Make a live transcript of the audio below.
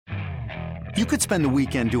You could spend the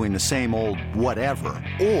weekend doing the same old whatever,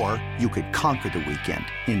 or you could conquer the weekend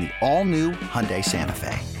in the all-new Hyundai Santa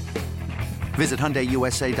Fe. Visit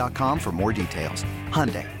HyundaiUSA.com for more details.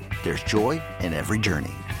 Hyundai, there's joy in every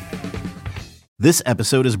journey. This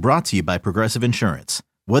episode is brought to you by Progressive Insurance.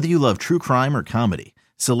 Whether you love true crime or comedy,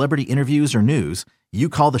 celebrity interviews or news, you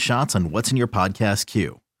call the shots on what's in your podcast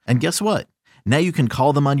queue. And guess what? Now you can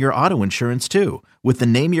call them on your auto insurance too with the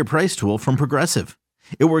Name Your Price tool from Progressive.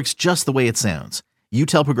 It works just the way it sounds. You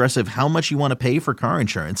tell Progressive how much you want to pay for car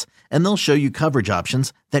insurance, and they'll show you coverage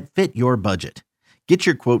options that fit your budget. Get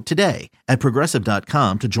your quote today at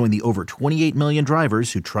Progressive.com to join the over 28 million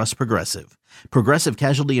drivers who trust Progressive. Progressive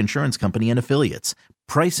Casualty Insurance Company and Affiliates.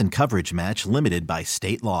 Price and coverage match limited by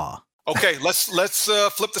state law. Okay, let's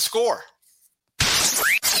flip the score.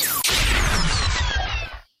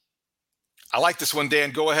 I like this one,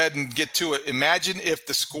 Dan. Go ahead and get to it. Imagine if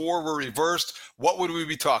the score were reversed. What would we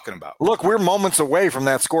be talking about? Look, we're moments away from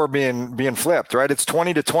that score being flipped, right? It's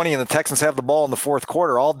 20-20, and the Texans have the ball in the fourth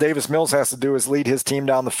quarter. All Davis Mills has to do is lead his team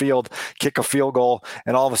down the field, kick a field goal,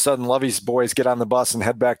 and all of a sudden Lovey's boys get on the bus and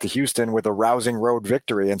head back to Houston with a rousing road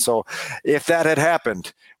victory. And so if that had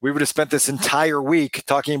happened, we would have spent this entire week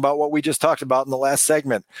talking about what we just talked about in the last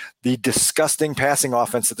segment, the disgusting passing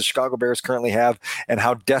offense that the Chicago Bears currently have and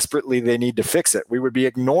how desperately they need to fix it. We would be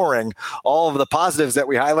ignoring all of the positives that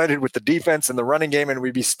we highlighted with the defense and the running game, and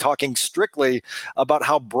we'd be talking strictly about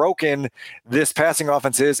how broken this passing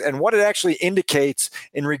offense is and what it actually indicates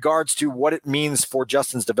in regards to what it means for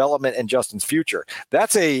Justin's development and Justin's future.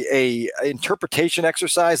 That's a interpretation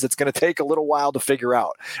exercise that's going to take a little while to figure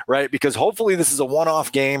out, right? Because hopefully this is a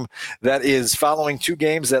one-off game that is following two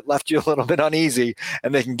games that left you a little bit uneasy,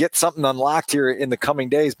 and they can get something unlocked here in the coming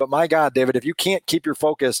days. But my God, David, if you can't keep your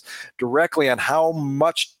focus directly on how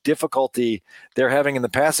much difficulty they're having in the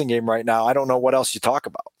passing game right now, I don't know what else you talk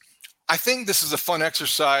about. I think this is a fun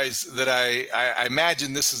exercise that I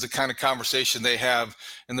imagine this is the kind of conversation they have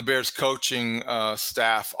in the Bears coaching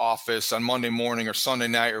staff office on Monday morning or Sunday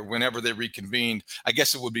night or whenever they reconvened. I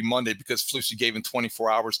guess it would be Monday because Flusy gave him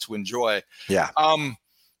 24 hours to enjoy. Yeah.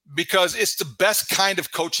 Because it's the best kind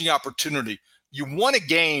of coaching opportunity. You won a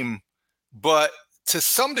game, but to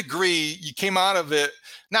some degree, you came out of it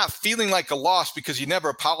not feeling like a loss because you never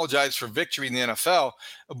apologized for victory in the NFL,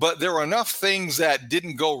 but there were enough things that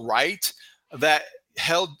didn't go right that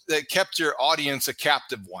kept your audience a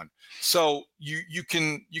captive one. So you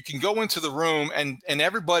can go into the room and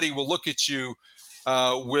everybody will look at you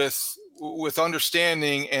with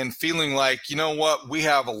understanding and feeling like, you know what, we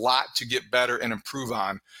have a lot to get better and improve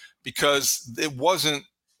on, because it wasn't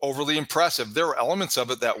overly impressive. There were elements of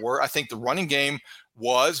it that were. I think the running game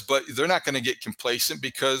was, but they're not going to get complacent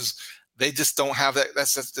because they just don't have that.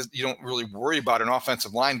 That's you don't really worry about an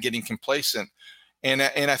offensive line getting complacent. And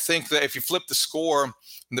I think that if you flip the score and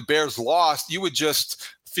the Bears lost, you would just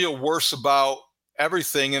feel worse about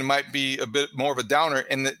everything and might be a bit more of a downer.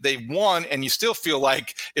 And that they won and you still feel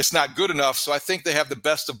like it's not good enough. So I think they have the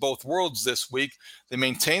best of both worlds this week. They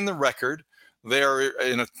maintain the record. They're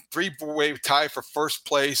in a three-way tie for first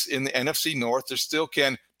place in the NFC North. They still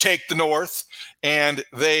can take the North, and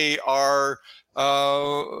they are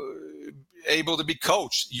able to be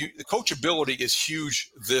coached. The coachability is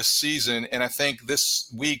huge this season, and I think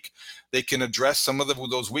this week they can address some of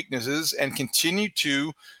those weaknesses and continue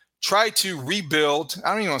to try to rebuild.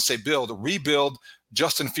 I don't even want to say rebuild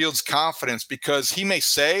Justin Fields' confidence, because he may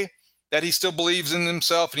say that he still believes in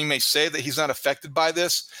himself and he may say that he's not affected by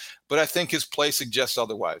this, but I think his play suggests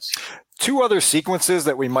otherwise. Two other sequences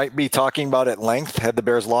that we might be talking about at length had the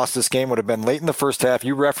Bears lost this game would have been late in the first half.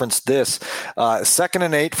 You referenced this. 2nd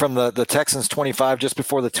and 8 from the Texans 25, just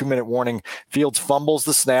before the 2-minute warning. Fields fumbles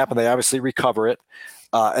the snap, and they obviously recover it.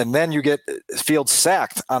 And then you get Fields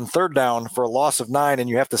sacked on 3rd down for a loss of 9, and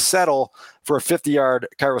you have to settle for a 50-yard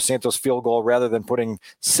Cairo Santos field goal rather than putting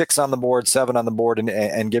 6 on the board, 7 on the board,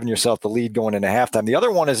 and giving yourself the lead going into halftime. The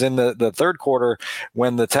other one is in the third quarter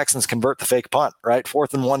when the Texans convert the fake punt, right?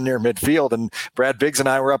 4th and 1 near midfield. And Brad Biggs and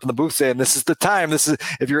I were up in the booth saying, this is the time.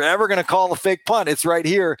 If you're ever going to call a fake punt, it's right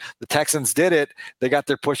here. The Texans did it. They got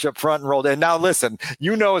their push up front and rolled. And now listen,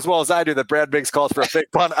 you know as well as I do that Brad Biggs calls for a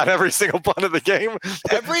fake punt on every single punt of the game.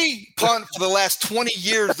 Every punt for the last 20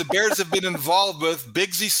 years the Bears have been involved with,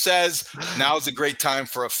 Biggsy says, now is a great time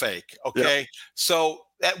for a fake. Okay. Yep. So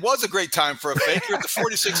that was a great time for a fake. You're at the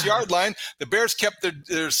 46-yard line. The Bears kept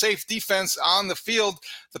their safe defense on the field.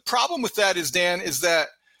 The problem with that is, Dan, is that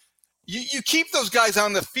you keep those guys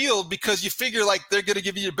on the field because you figure like they're going to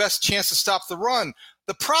give you your best chance to stop the run.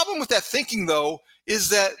 The problem with that thinking, though, is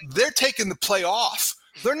that they're taking the play off.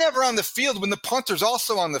 They're never on the field when the punter's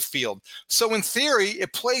also on the field. So in theory,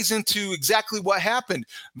 it plays into exactly what happened.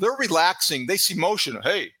 They're relaxing. They see motion.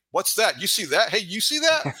 Hey, what's that? You see that? Hey, you see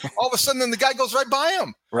that? All of a sudden, then the guy goes right by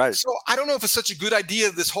him. Right. So I don't know if it's such a good idea,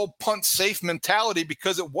 this whole punt safe mentality,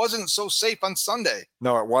 because it wasn't so safe on Sunday.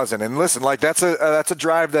 No, it wasn't. And listen, like that's a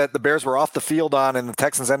drive that the Bears were off the field on, and the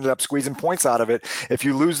Texans ended up squeezing points out of it. If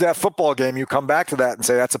you lose that football game, you come back to that and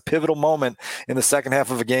say that's a pivotal moment in the second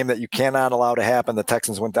half of a game that you cannot allow to happen. The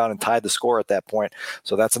Texans went down and tied the score at that point.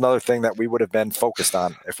 So that's another thing that we would have been focused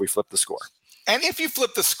on if we flipped the score. And if you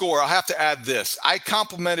flip the score, I'll have to add this. I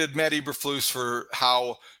complimented Matt Eberflus for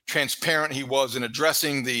how transparent he was in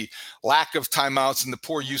addressing the lack of timeouts and the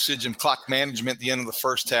poor usage and clock management at the end of the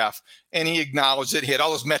first half. And he acknowledged it. He had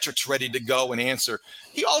all those metrics ready to go and answer.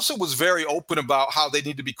 He also was very open about how they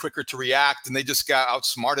need to be quicker to react, and they just got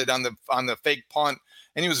outsmarted on the fake punt.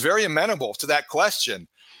 And he was very amenable to that question.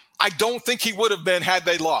 I don't think he would have been had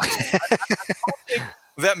they lost. I don't think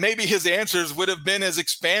that maybe his answers would have been as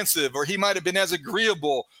expansive, or he might have been as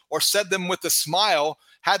agreeable, or said them with a smile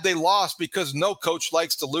had they lost, because no coach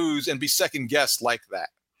likes to lose and be second guessed like that.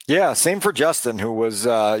 Yeah, same for Justin, who was,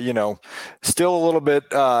 still a little bit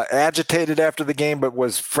agitated after the game, but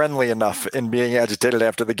was friendly enough in being agitated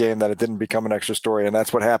after the game that it didn't become an extra story. And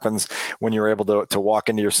that's what happens when you're able to walk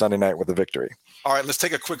into your Sunday night with a victory. All right, let's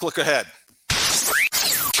take a quick look ahead.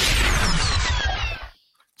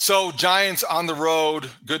 So Giants on the road,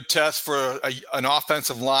 good test for an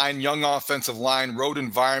offensive line, young offensive line, road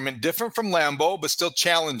environment, different from Lambeau, but still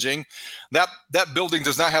challenging. That building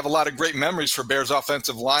does not have a lot of great memories for Bears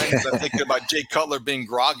offensive line. I'm thinking about Jay Cutler being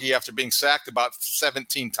groggy after being sacked about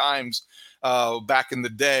 17 times back in the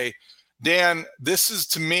day. Dan, this is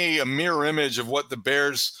to me a mirror image of what the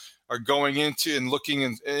Bears are going into and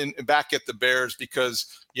looking in back at the Bears, because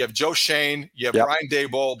you have Joe Schoen, you have Brian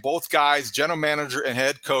Daboll, both guys, general manager and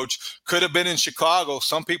head coach, could have been in Chicago.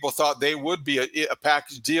 Some people thought they would be a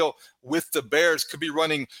package deal with the Bears, could be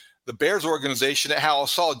running the Bears organization at Hal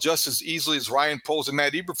Saul just as easily as Ryan Poles and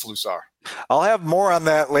Matt Eberflus are. I'll have more on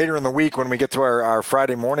that later in the week when we get to our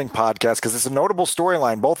Friday morning podcast, because it's a notable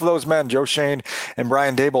storyline. Both of those men, Joe Schoen and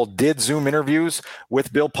Brian Daboll, did Zoom interviews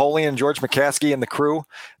with Bill Polian and George McCaskey and the crew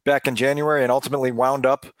back in January, and ultimately wound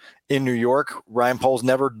up in New York. Ryan Poles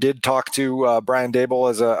never did talk to Brian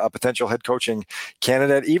Daboll as a potential head coaching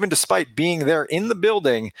candidate, even despite being there in the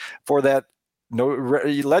building for that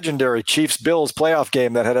legendary Chiefs-Bills playoff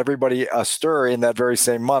game that had everybody astir in that very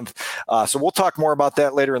same month. So we'll talk more about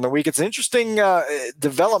that later in the week. It's an interesting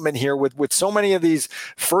development here with so many of these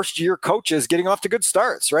first-year coaches getting off to good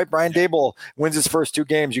starts, right? Brian Daboll wins his first two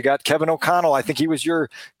games. You got Kevin O'Connell. I think he was your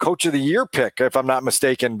coach of the year pick, if I'm not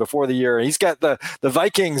mistaken, before the year. He's got the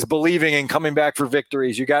Vikings believing and coming back for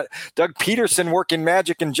victories. You got Doug Peterson working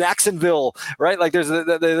magic in Jacksonville, right? Like there's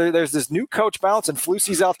this new coach bounce, and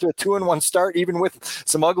Flusie's out to a 2-1 start, even with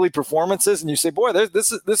some ugly performances, and you say, boy,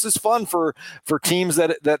 this is fun for teams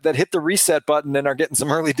that hit the reset button and are getting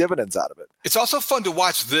some early dividends out of it. It's also fun to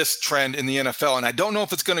watch this trend in the NFL, and I don't know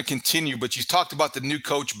if it's going to continue, but you talked about the new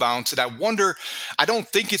coach bounce, and I don't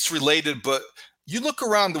think it's related, but you look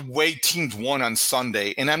around the way teams won on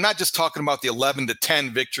Sunday, and I'm not just talking about the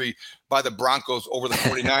 11-10 victory by the Broncos over the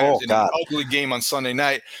 49ers in an ugly game on Sunday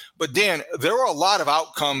night. But Dan, there were a lot of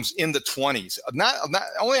outcomes in the 20s. Not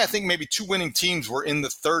only, I think maybe two winning teams were in the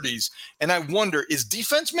 30s. And I wonder, is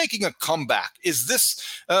defense making a comeback? Is this,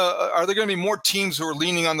 are there going to be more teams who are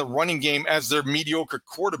leaning on the running game as their mediocre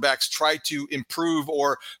quarterbacks try to improve,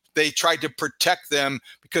 or they tried to protect them?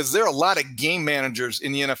 Because there are a lot of game managers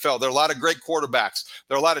in the NFL. There are a lot of great quarterbacks.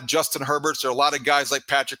 There are a lot of Justin Herberts. There are a lot of guys like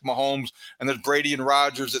Patrick Mahomes, and there's Brady and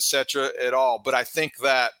Rodgers, et cetera, et al. But I think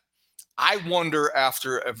that I wonder,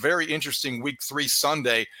 after a very interesting week 3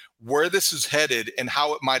 Sunday, where this is headed and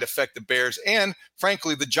how it might affect the Bears and,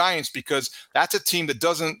 frankly, the Giants, because that's a team that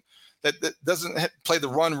doesn't play the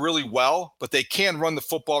run really well, but they can run the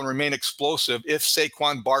football and remain explosive if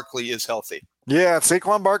Saquon Barkley is healthy. Yeah,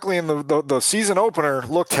 Saquon Barkley in the season opener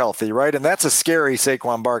looked healthy, right? And that's a scary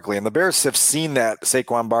Saquon Barkley. And the Bears have seen that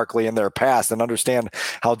Saquon Barkley in their past and understand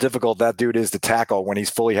how difficult that dude is to tackle when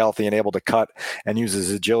he's fully healthy and able to cut and use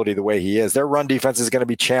his agility the way he is. Their run defense is going to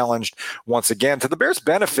be challenged once again. To the Bears'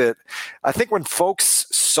 benefit, I think when folks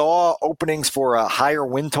saw openings for a higher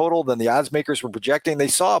win total than the odds makers were projecting, they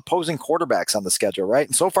saw opposing quarterbacks on the schedule, right?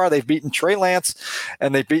 And so far they've beaten Trey Lance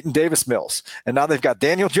and they've beaten Davis Mills. And now they've got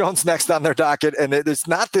Daniel Jones next on their docket pocket, and there's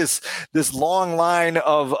not this long line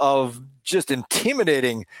of just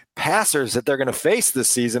intimidating passers that they're going to face this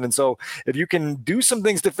season. And so if you can do some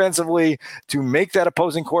things defensively to make that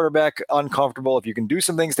opposing quarterback uncomfortable, if you can do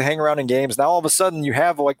some things to hang around in games, now all of a sudden you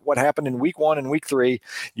have like what happened in week 1 and week 3,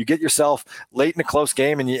 you get yourself late in a close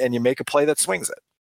game and you make a play that swings it.